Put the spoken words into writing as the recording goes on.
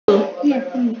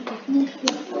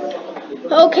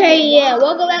Okay, yeah,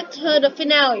 welcome back to the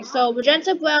finale. So,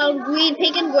 magenta, brown, green,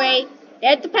 pink, and gray, they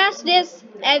have to pass this,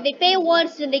 and they fail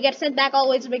once, and they get sent back all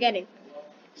the way to the beginning.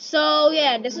 So,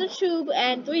 yeah, this is a tube,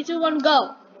 and 3, 2, 1,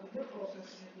 go.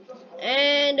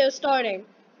 And they're starting.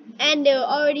 And they're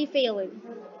already failing.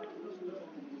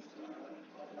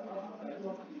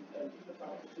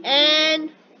 And,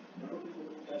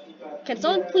 can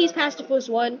someone please pass the first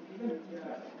one?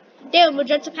 Damn,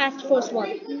 magenta passed the first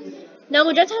one. Now,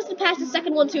 magenta has to pass the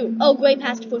second one, too. Oh, gray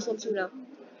passed the first one, too, now.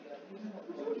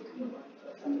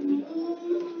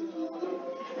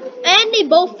 And they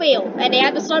both fail, and they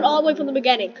have to start all the way from the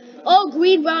beginning. Oh,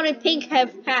 green, brown, and pink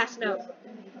have passed now.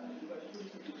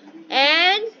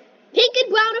 And pink and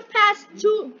brown have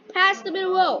passed them in a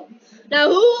row. Now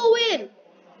who will win?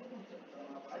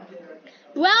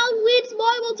 Brown wins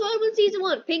Marble Tournament Season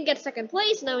 1. Pink gets second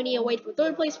place. Now we need to wait for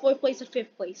third place, fourth place, and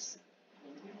fifth place.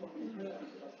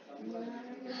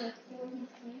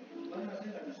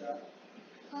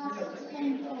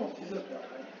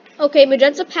 Okay,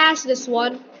 magenta passed this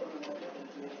one.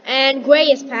 And gray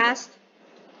is passed.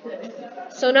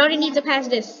 So now they need to pass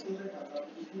this.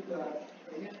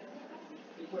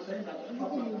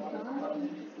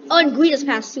 Oh, and green is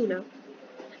passed too now.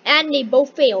 And they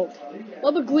both failed.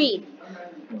 What about green?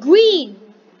 Green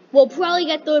will probably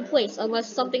get third place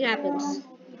unless something happens.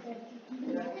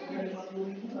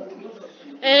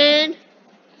 And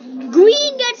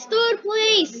green gets third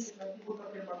place.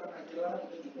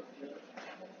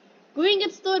 Green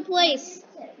gets third place.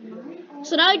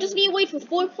 So now I just need to wait for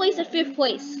fourth place and fifth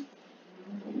place.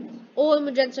 Oh,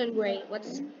 magenta and gray.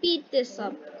 Let's speed this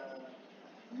up.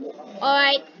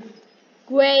 Alright.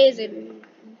 Gray is in.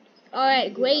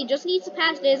 Alright, gray just needs to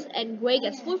pass this, and gray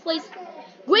gets fourth place.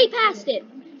 Gray passed it.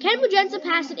 Can magenta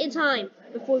pass it in time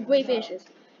before gray finishes?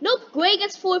 Nope, gray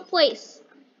gets fourth place,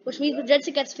 which means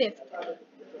magenta gets fifth.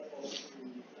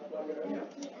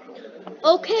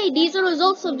 Okay, these are the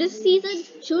results of this season.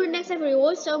 Tune in next time for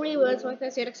rewards. So many words. Like I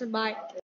say next and bye.